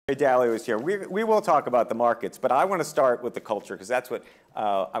Dalio is here. We will talk about the markets, but I want to start with the culture because that's what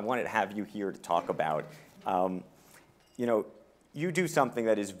I wanted to have you here to talk about. You know, you do something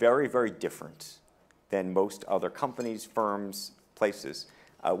that is very, very different than most other companies, firms, places,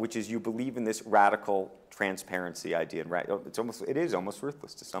 which is you believe in this radical transparency idea. Right? It is almost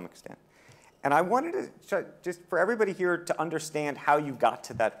ruthless to some extent. And I wanted to, just for everybody here to understand how you got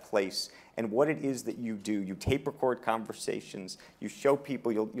to that place and what it is that you do. You tape record conversations. You show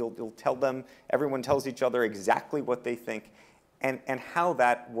people. You'll tell them. Everyone tells each other exactly what they think, and how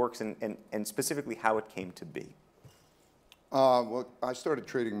that works, and specifically how it came to be. Well, I started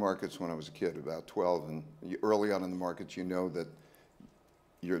trading markets when I was a kid, about 12, and early on in the markets, you know that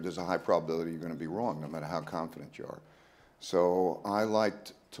there's a high probability you're going to be wrong, no matter how confident you are. So I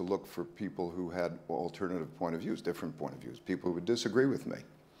liked to look for people who had alternative point of views, different point of views, people who would disagree with me.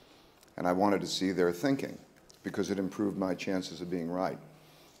 And I wanted to see their thinking because it improved my chances of being right.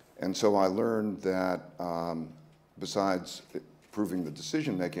 And so I learned that besides improving the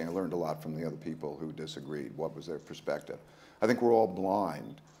decision making, I learned a lot from the other people who disagreed. What was their perspective? I think we're all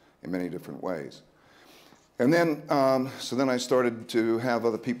blind in many different ways. And then, so then I started to have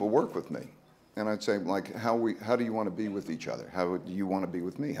other people work with me. And I'd say, like, how do you want to be with each other? How do you want to be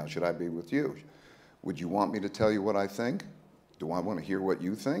with me? How should I be with you? Would you want me to tell you what I think? Do I want to hear what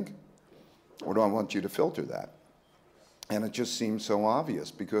you think? Or do I want you to filter that? And it just seemed so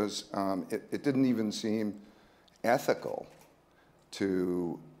obvious because it didn't even seem ethical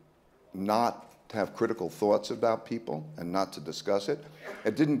to not have critical thoughts about people and not to discuss it.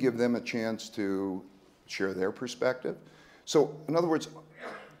 It didn't give them a chance to share their perspective. So, in other words,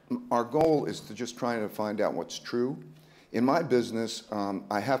 our goal is to just try to find out what's true. In my business,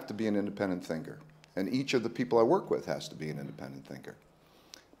 I have to be an independent thinker. And each of the people I work with has to be an independent thinker.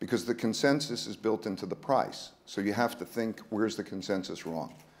 Because the consensus is built into the price. So you have to think, where's the consensus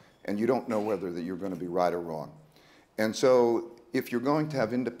wrong? And you don't know whether that you're going to be right or wrong. And so if you're going to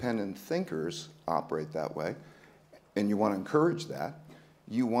have independent thinkers operate that way, and you want to encourage that,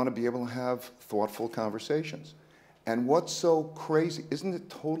 you want to be able to have thoughtful conversations. And what's so crazy, isn't it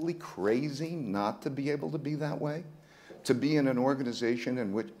totally crazy not to be able to be that way? To be in an organization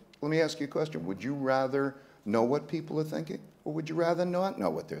in which, let me ask you a question, would you rather know what people are thinking, or would you rather not know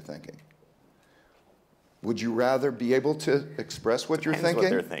what they're thinking? Would you rather be able to express what you're thinking? What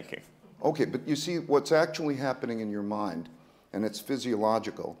they're thinking. Okay, but you see, what's actually happening in your mind, and it's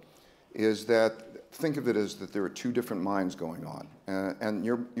physiological, is that, think of it as that there are two different minds going on. And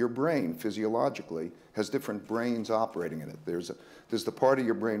your brain, physiologically, has different brains operating in it. There's the part of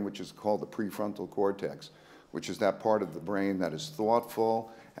your brain which is called the prefrontal cortex, which is that part of the brain that is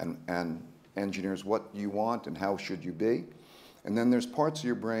thoughtful and engineers what you want and how should you be. And then there's parts of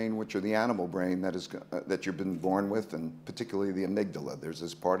your brain which are the animal brain that you've been born with, and particularly the amygdala. There's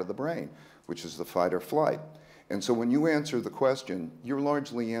this part of the brain, which is the fight or flight. And so when you answer the question, you're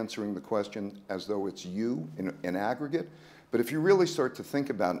largely answering the question as though it's you in aggregate. But if you really start to think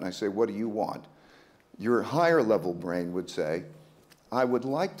about it, and I say, what do you want? Your higher level brain would say, I would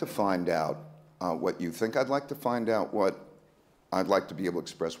like to find out what you think. I'd like to find out I'd like to be able to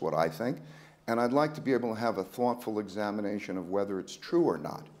express what I think. And I'd like to be able to have a thoughtful examination of whether it's true or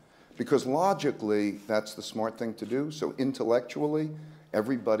not. Because logically, that's the smart thing to do. So intellectually,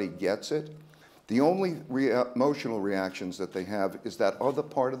 everybody gets it. The only emotional reactions that they have is that other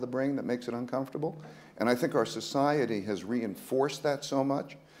part of the brain that makes it uncomfortable. And I think our society has reinforced that so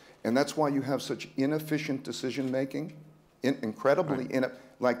much. And that's why you have such inefficient decision making, incredibly,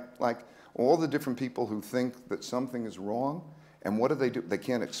 like all the different people who think that something is wrong. And what do? They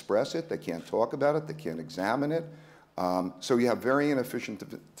can't express it. They can't talk about it. They can't examine it. So you have very inefficient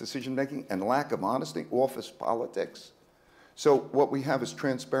decision making and lack of honesty, office politics. So what we have is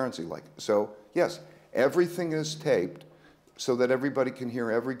transparency. So yes, everything is taped so that everybody can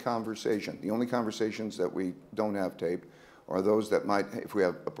hear every conversation. The only conversations that we don't have taped are those that might, if we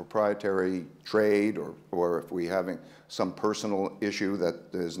have a proprietary trade or if we're having some personal issue that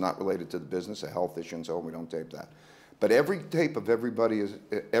is not related to the business, a health issue, and so on, we don't tape that. But every tape of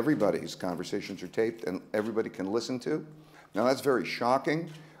everybody's conversations are taped and everybody can listen to. Now that's very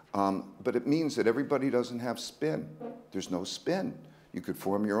shocking, but it means that everybody doesn't have spin. There's no spin. You could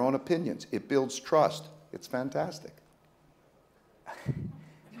form your own opinions. It builds trust. It's fantastic.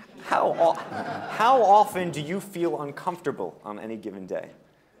 How often do you feel uncomfortable on any given day?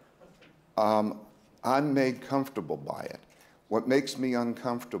 I'm made comfortable by it. What makes me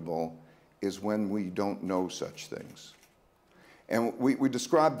uncomfortable is when we don't know such things. And we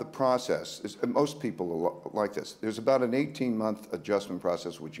describe the process. Most people are like this. There's about an 18-month adjustment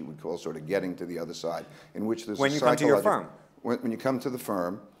process, which you would call sort of getting to the other side, in which there's when you come to your firm. When you come to the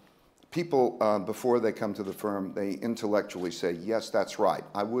firm, people, before they come to the firm, they intellectually say, yes, that's right.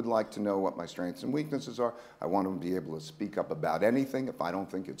 I would like to know what my strengths and weaknesses are. I want to be able to speak up about anything if I don't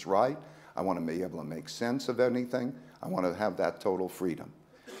think it's right. I want to be able to make sense of anything. I want to have that total freedom.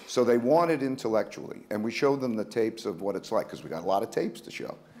 So they want it intellectually. And we show them the tapes of what it's like, because we got a lot of tapes to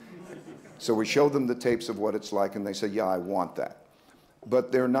show. So we show them the tapes of what it's like, and they say, yeah, I want that.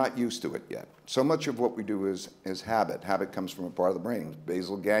 But they're not used to it yet. So much of what we do is habit. Habit comes from a part of the brain,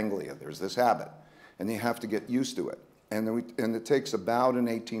 basal ganglia. There's this habit. And you have to get used to it. And it takes about an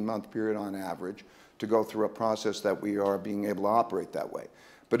 18-month period on average to go through a process that we are being able to operate that way.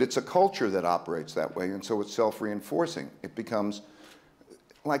 But it's a culture that operates that way, and so it's self-reinforcing. It becomes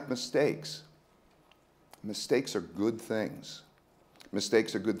like mistakes. Mistakes are good things.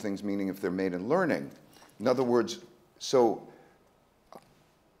 Mistakes are good things, meaning if they're made in learning. In other words, so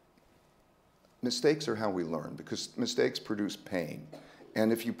mistakes are how we learn, because mistakes produce pain.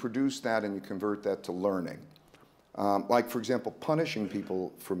 And if you produce that and you convert that to learning, like, for example, punishing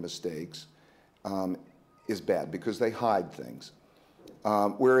people for mistakes is bad because they hide things.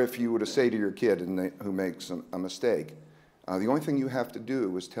 Where if you were to say to your kid who makes a mistake, the only thing you have to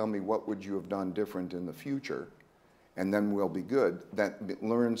do is tell me what would you have done different in the future, and then we'll be good. That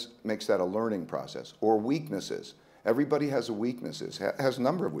makes that a learning process. Or weaknesses. Everybody has has a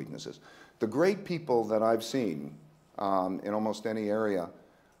number of weaknesses. The great people that I've seen in almost any area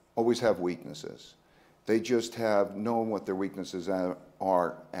always have weaknesses. They just have known what their weaknesses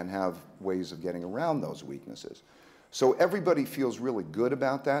are and have ways of getting around those weaknesses. So everybody feels really good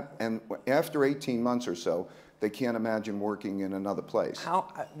about that, and after 18 months or so, they can't imagine working in another place.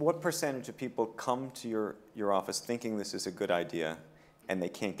 What percentage of people come to your office thinking this is a good idea, and they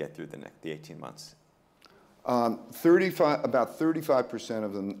can't get through the 18 months? About 35%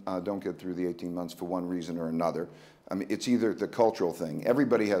 of them don't get through the 18 months for one reason or another. I mean, it's either the cultural thing.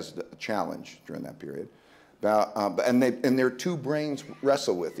 Everybody has a challenge during that period. And their two brains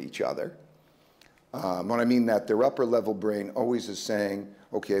wrestle with each other. When I mean that, their upper level brain always is saying,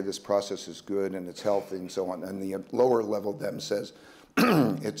 okay, this process is good and it's healthy and so on. And the lower level them says,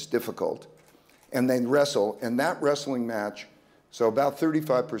 it's difficult. And they wrestle, and that wrestling match, so about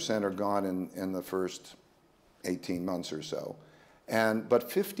 35% are gone in the first 18 months or so. But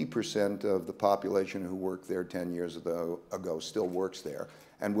 50% of the population who worked there 10 years ago still works there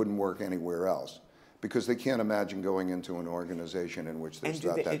and wouldn't work anywhere else, because they can't imagine going into an organization in which there's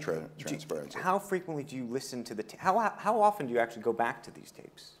not that transparency. How frequently do you listen to the tapes? How often do you actually go back to these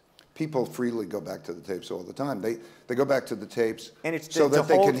tapes? People freely go back to the tapes all the time. They go back to the tapes and it's so that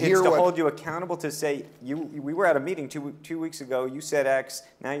they can hear to hold you accountable, to say, we were at a meeting two weeks ago, you said X,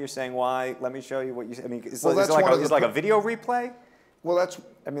 now you're saying Y, let me show you what you said. I mean, it's like a video replay? Well,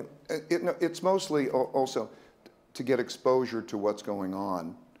 it's mostly also to get exposure to what's going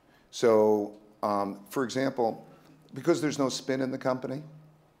on. So, for example, because there's no spin in the company,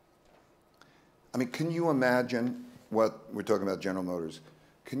 I mean, can you imagine what we're talking about, General Motors?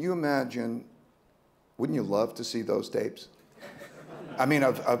 Can you imagine, wouldn't you love to see those tapes? I mean,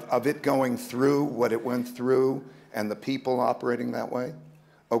 of it going through what it went through and the people operating that way?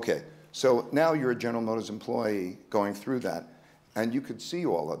 Okay, so now you're a General Motors employee going through that, and you could see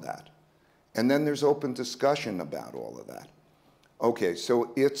all of that. And then there's open discussion about all of that. Okay,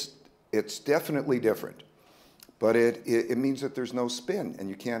 so it's definitely different, but it means that there's no spin and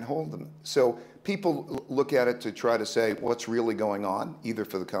you can't hold them. So people look at it to try to say what's really going on, either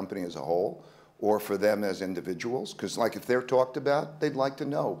for the company as a whole or for them as individuals, because like if they're talked about, they'd like to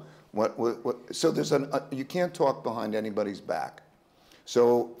know so there's you can't talk behind anybody's back.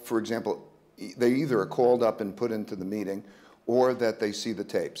 So for example, they either are called up and put into the meeting or that they see the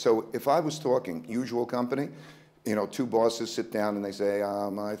tape. So if I was talking, usual company, you know, two bosses sit down and they say,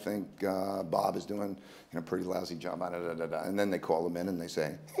 I think Bob is doing a pretty lousy job, and then they call him in and they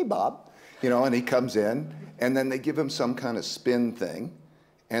say, hey, Bob, and he comes in, and then they give him some kind of spin thing,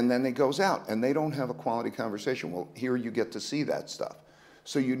 and then he goes out, and they don't have a quality conversation. Well, here you get to see that stuff.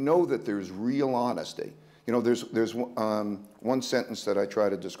 So you know that there's real honesty. There's one sentence that I try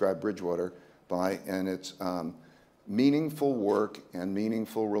to describe Bridgewater by, and it's meaningful work and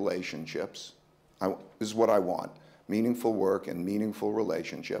meaningful relationships. This is what I want: meaningful work and meaningful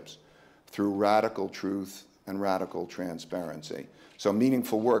relationships through radical truth and radical transparency. So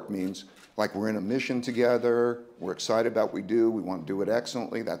meaningful work means like we're in a mission together, we're excited about what we do, we want to do it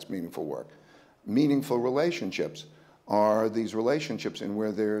excellently, that's meaningful work. Meaningful relationships are these relationships in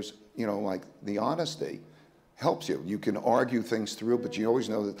where there's, like the honesty helps you. You can argue things through, but you always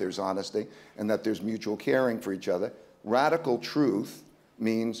know that there's honesty and that there's mutual caring for each other. Radical truth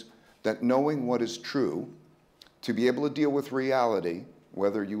means that knowing what is true, to be able to deal with reality,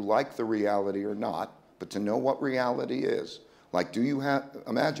 whether you like the reality or not, but to know what reality is. Like, do you have,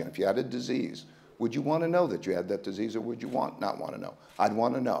 imagine if you had a disease, would you want to know that you had that disease, or would you not want to know? I'd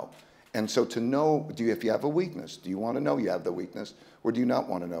want to know. And so to know, if you have a weakness, do you want to know you have the weakness, or do you not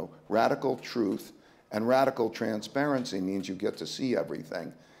want to know? Radical truth and radical transparency means you get to see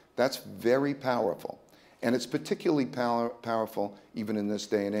everything. That's very powerful. And it's particularly powerful even in this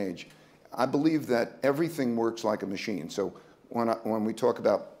day and age. I believe that everything works like a machine. So when we talk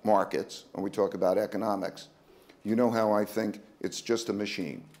about markets, when we talk about economics, you know how I think it's just a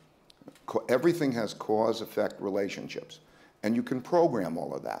machine. Everything has cause-effect relationships, and you can program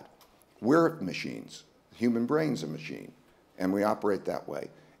all of that. We're machines. The human brain's a machine, and we operate that way.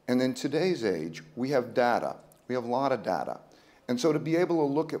 And in today's age, we have data. We have a lot of data. And so to be able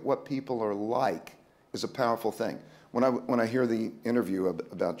to look at what people are like is a powerful thing. When I hear the interview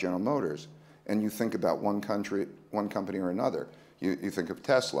about General Motors, and you think about one company or another, you think of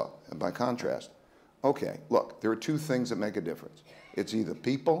Tesla, and by contrast. Okay, look, there are two things that make a difference. It's either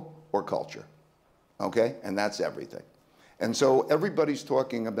people or culture, okay? And that's everything. And so everybody's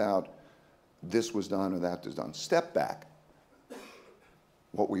talking about this was done or that was done. Step back.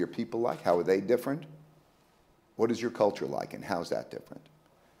 What were your people like? How are they different? What is your culture like, and how's that different?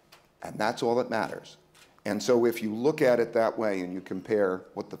 And that's all that matters. And so if you look at it that way and you compare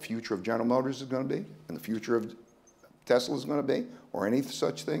what the future of General Motors is going to be and the future of Tesla is going to be, or any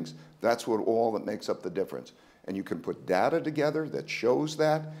such things, that's what all that makes up the difference. And you can put data together that shows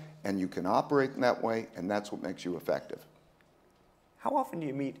that, and you can operate in that way, and that's what makes you effective. How often do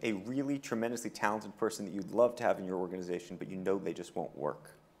you meet a really tremendously talented person that you'd love to have in your organization, but you know they just won't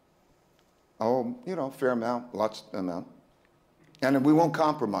work? Oh, you know, fair amount, lots amount. And we won't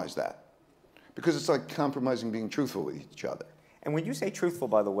compromise that. Because it's like compromising being truthful with each other. And when you say truthful,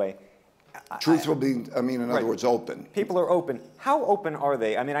 by the way, truthful being, I mean, in other words, open. People are open. How open are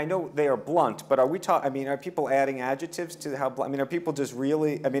they? I mean, I know they are blunt, but are we talking, I mean, are people adding adjectives to how blunt? I mean, are people just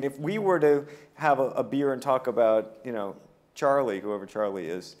really, I mean, if we were to have a beer and talk about, you know, Charlie, whoever Charlie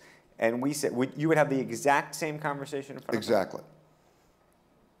is, and we said, you would have the exact same conversation in front of them?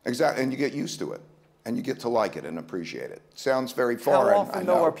 Exactly, and you get used to it. And you get to like it and appreciate it. Sounds very foreign, How often,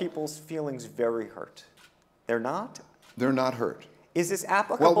 though, are people's feelings very hurt? They're not? They're not hurt. Is this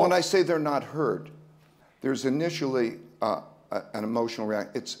applicable? Well, when I say they're not hurt, there's initially an emotional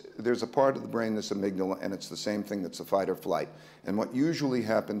reaction. There's a part of the brain that's amygdala, and it's the same thing that's the fight or flight. And what usually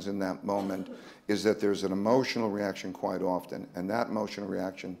happens in that moment is that there's an emotional reaction quite often, and that emotional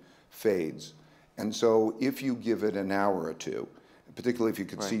reaction fades. And so if you give it an hour or two, particularly if you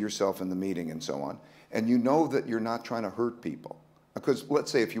could see yourself in the meeting and so on, and you know that you're not trying to hurt people. Because let's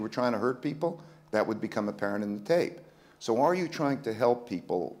say if you were trying to hurt people, that would become apparent in the tape. So are you trying to help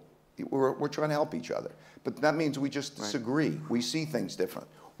people? We're trying to help each other. But that means we just disagree. We see things different.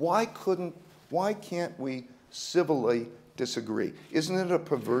 Why can't we civilly disagree? Isn't it a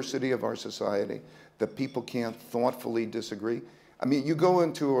perversity of our society that people can't thoughtfully disagree? I mean, you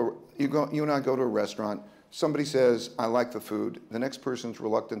and I go to a restaurant, somebody says, I like the food. The next person's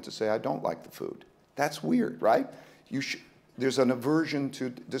reluctant to say, I don't like the food. That's weird, right? There's an aversion to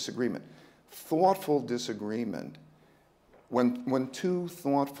disagreement. Thoughtful disagreement, when two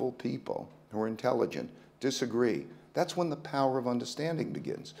thoughtful people who are intelligent disagree, that's when the power of understanding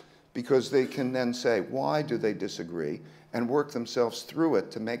begins. Because they can then say, why do they disagree? And work themselves through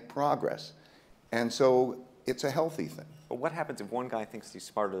it to make progress. And so it's a healthy thing. But what happens if one guy thinks he's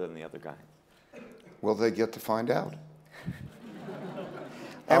smarter than the other guy? Well, they get to find out.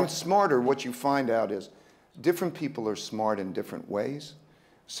 And smarter, what you find out is different people are smart in different ways.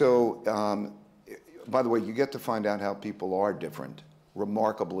 So, by the way, you get to find out how people are different,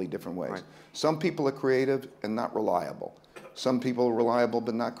 remarkably different ways. Right. Some people are creative and not reliable. Some people are reliable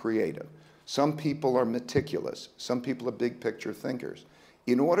but not creative. Some people are meticulous. Some people are big picture thinkers.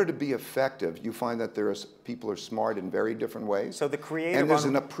 In order to be effective, you find that people are smart in very different ways. So the creative, and there's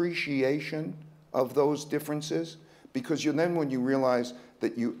an appreciation of those differences, because then when you realize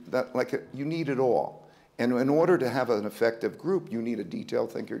that you need it all. And in order to have an effective group, you need a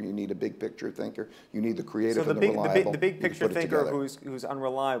detailed thinker, you need a big picture thinker, you need the creative and the reliable. The big picture thinker who's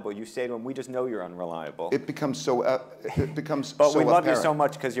unreliable, you say to him, we just know you're unreliable. It becomes so But we love you so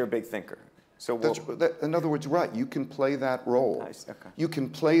much because you're a big thinker. So in other words, right, you can play that role. Nice. Okay. You can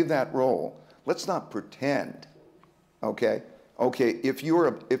play that role. Let's not pretend, okay? Okay, if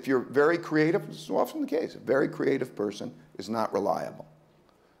you're very creative, this is often the case, a very creative person is not reliable.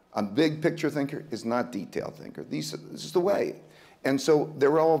 A big picture thinker is not detailed thinker. This is the way. And so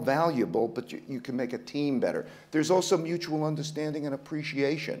they're all valuable, but you can make a team better. There's also mutual understanding and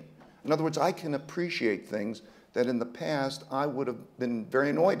appreciation. In other words, I can appreciate things that in the past I would have been very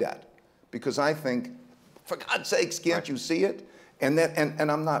annoyed at, because I think, for God's sakes, can't you see it? And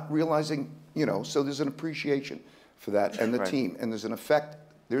I'm not realizing, you know, so there's an appreciation for that and the team, and there's an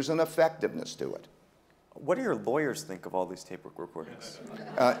effectiveness to it. What do your lawyers think of all these tape recordings?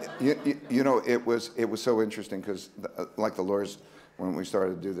 You know, it was so interesting because, like the lawyers, when we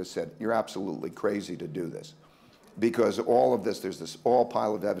started to do this, said, you're absolutely crazy to do this, because all of this, there's this all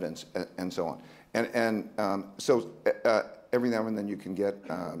pile of evidence and so on. So every now and then you can get,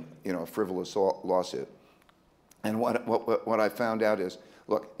 you know, a frivolous lawsuit. And what I found out is,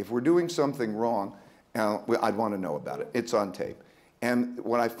 look, if we're doing something wrong, I'd want to know about it. It's on tape. And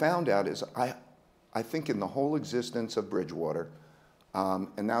what I found out is I think in the whole existence of Bridgewater,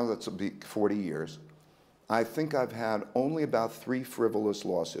 and now that's 40 years, I think I've had only about 3 frivolous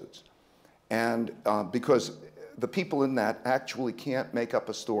lawsuits. And because the people in that actually can't make up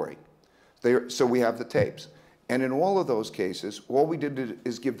a story. So we have the tapes. And in all of those cases, all we did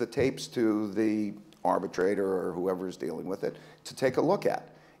is give the tapes to the arbitrator or whoever is dealing with it to take a look at.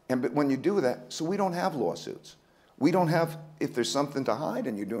 But when you do that, so we don't have lawsuits. We don't have, if there's something to hide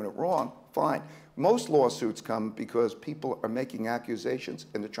and you're doing it wrong, fine. Most lawsuits come because people are making accusations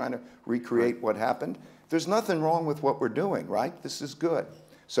and they're trying to recreate what happened. There's nothing wrong with what we're doing, right? This is good.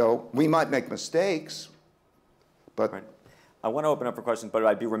 So we might make mistakes, but... Right. I want to open up for questions, but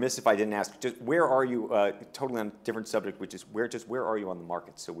I'd be remiss if I didn't ask, just where are you, totally on a different subject, which is where are you on the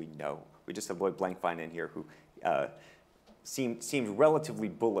market so we know? We just have Lloyd Blankfein in here who seems relatively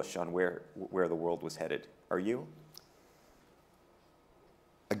bullish on where the world was headed. Are you?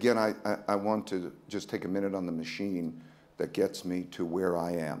 Again, I want to just take a minute on the machine that gets me to where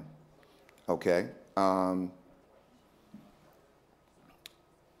I am, okay?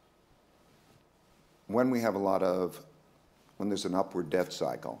 When we have when there's an upward debt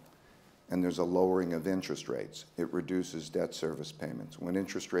cycle and there's a lowering of interest rates, it reduces debt service payments. When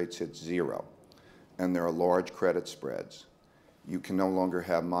interest rates hit 0 and there are large credit spreads, you can no longer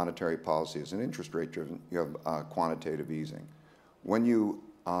have monetary policy as an interest rate driven, you have quantitative easing. When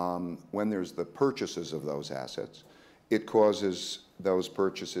there's the purchases of those assets, it causes those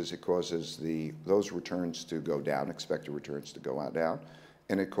purchases, it causes those returns to go down, expected returns to go down,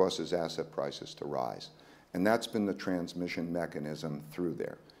 and it causes asset prices to rise. And that's been the transmission mechanism through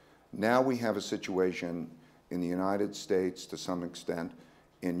there. Now we have a situation in the United States to some extent,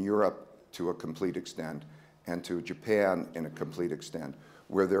 in Europe to a complete extent, and to Japan in a complete extent,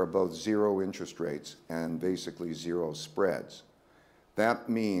 where there are both 0 interest rates and basically 0 spreads. That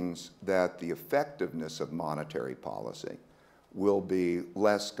means that the effectiveness of monetary policy will be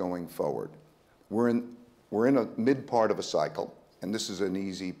less going forward. We're in a mid part of a cycle, and this is an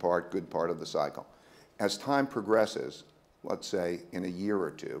easy part, good part of the cycle. As time progresses, let's say in a year or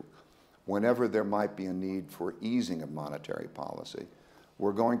two, whenever there might be a need for easing of monetary policy,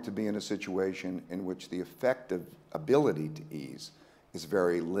 we're going to be in a situation in which the effective ability to ease is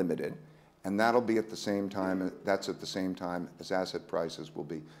very limited. And that'll be at the same time, that's at the same time as asset prices will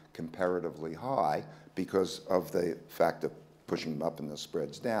be comparatively high because of the fact of pushing them up and the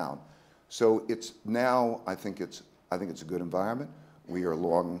spreads down. So it's now, I think it's a good environment. We are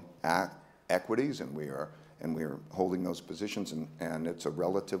long equities and we are holding those positions, and it's a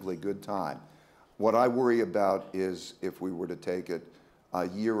relatively good time. What I worry about is if we were to take it a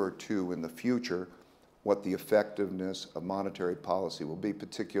year or two in the future, what the effectiveness of monetary policy will be,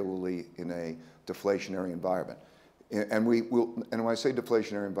 particularly in a deflationary environment. And when I say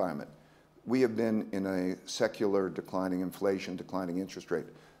deflationary environment, we have been in a secular declining inflation, declining interest rate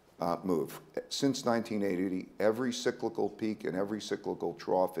move. Since 1980, every cyclical peak and every cyclical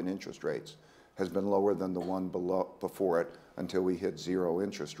trough in interest rates has been lower than the one before it until we hit 0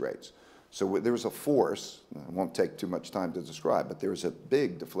 interest rates. So there was a force, it won't take too much time to describe, but there was a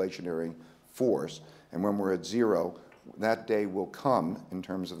big deflationary force. And when we're at 0, that day will come in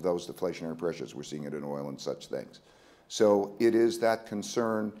terms of those deflationary pressures. We're seeing it in oil and such things. So it is that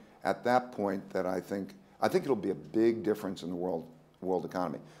concern at that point that I think it'll be a big difference in the world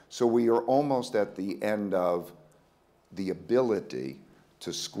economy. So we are almost at the end of the ability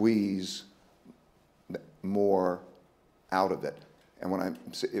to squeeze more out of it. And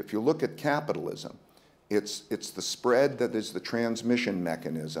if you look at capitalism, it's the spread that is the transmission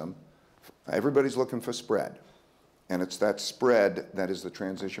mechanism. Everybody's looking for spread. And it's that spread that is the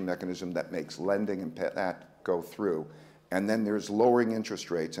transition mechanism that makes lending and that go through. And then there's lowering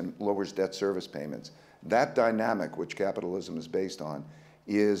interest rates and lowers debt service payments. That dynamic, which capitalism is based on,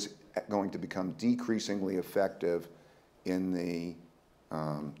 is going to become decreasingly effective in the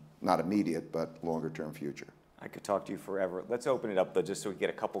not immediate, but longer-term future. I could talk to you forever. Let's open it up, though, just so we get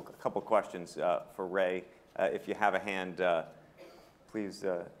a couple questions for Ray. if you have a hand, please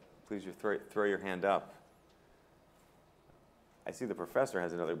throw your hand up. I see the professor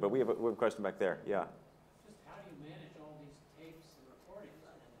has another, but we have a question back there. Yeah. Just how do you manage all these tapes and recordings?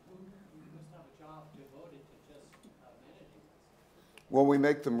 And you must have a job devoted to just managing this. Well, we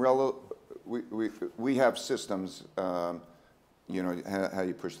make them we have systems, you know, how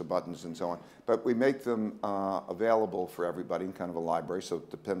you push the buttons and so on. But we make them available for everybody in kind of a library, so it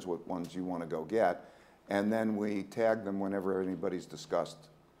depends what ones you want to go get. And then we tag them whenever anybody's discussed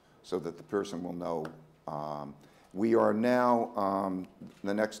so that the person will know. We are now,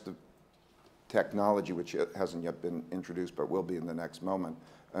 the next technology, which hasn't yet been introduced but will be in the next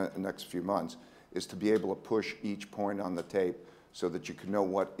next few months, is to be able to push each point on the tape so that you can know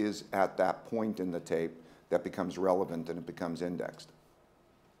what is at that point in the tape that becomes relevant and it becomes indexed.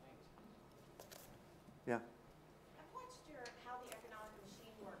 Yeah. I've watched how the economic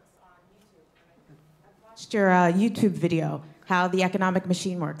machine works on YouTube. I've watched your YouTube video, how the economic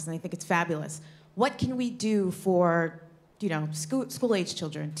machine works, and I think it's fabulous. What can we do for, you know, school-age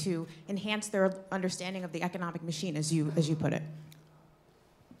children to enhance their understanding of the economic machine, as you put it?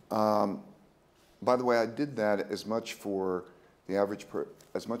 By the way, I did that as much for the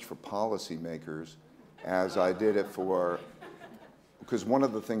as much for policymakers as I did it for, because one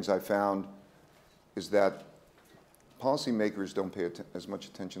of the things I found is that policymakers don't pay as much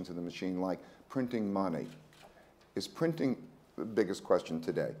attention to the machine, like printing money. Is printing, the biggest question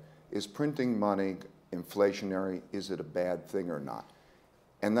today, is printing money inflationary? Is it a bad thing or not?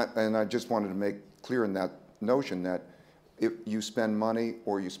 And I just wanted to make clear in that notion that if you spend money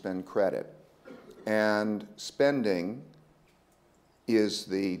or you spend credit, and spending is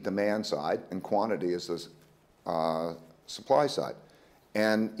the demand side and quantity is the supply side.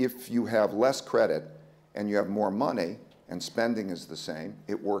 And if you have less credit and you have more money and spending is the same,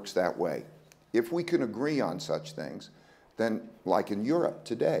 it works that way. If we can agree on such things, then like in Europe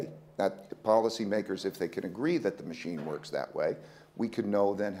today, that policymakers, if they can agree that the machine works that way, we can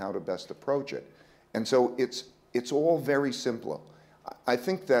know then how to best approach it. And so it's all very simple. I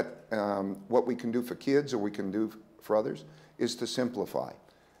think that what we can do for kids or we can do for others is to simplify.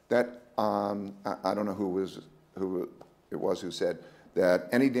 That, I don't know who it was who said that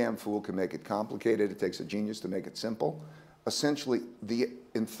any damn fool can make it complicated. It takes a genius to make it simple. Essentially,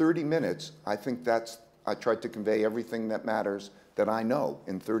 in 30 minutes, I think I tried to convey everything that matters that I know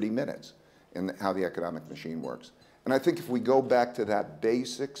in 30 minutes in how the economic machine works. And I think if we go back to that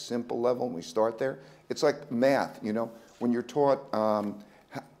basic, simple level and we start there, it's like math, you know? When you're taught,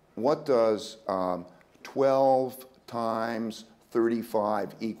 what does 12 times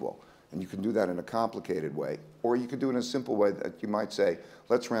 35 equal? And you can do that in a complicated way. Or you could do it in a simple way that you might say,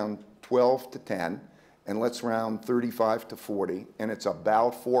 let's round 12 to 10, and let's round 35 to 40, and it's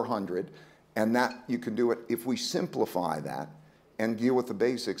about 400. And that, you can do it, if we simplify that and deal with the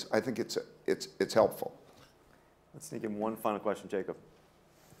basics, I think it's helpful. Let's sneak in one final question, Jacob.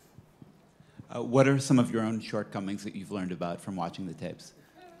 What are some of your own shortcomings that you've learned about from watching the tapes?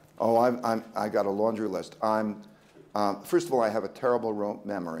 Oh, I got a laundry list. First of all, I have a terrible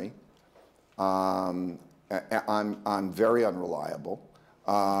memory. I'm very unreliable.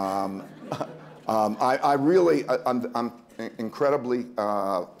 I'm incredibly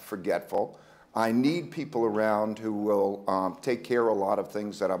forgetful. I need people around who will take care of a lot of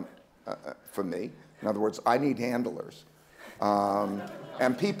things that for me. In other words, I need handlers.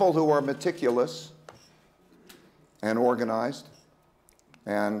 And people who are meticulous and organized.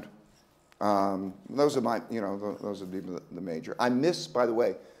 And those are my, those would be the major. I miss, by the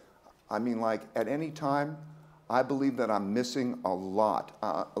way, I mean, like, at any time, I believe that I'm missing a lot.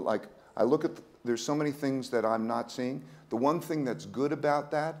 Like, I look at, there's so many things that I'm not seeing. The one thing that's good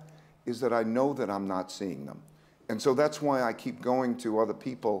about that is that I know that I'm not seeing them. And so that's why I keep going to other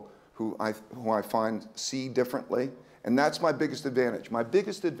people who I find see differently. And that's my biggest advantage. My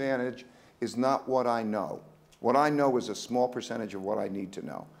biggest advantage is not what I know. What I know is a small percentage of what I need to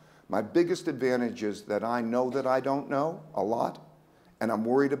know. My biggest advantage is that I know that I don't know a lot, and I'm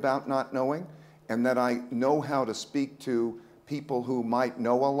worried about not knowing, and that I know how to speak to people who might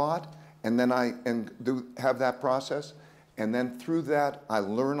know a lot, and then have that process. And then through that, I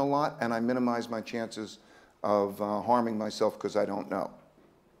learn a lot, and I minimize my chances of harming myself because I don't know.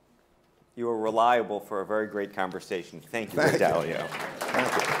 You are reliable for a very great conversation. Thank you, Dalio.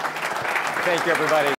 Thank you. Thank you, everybody.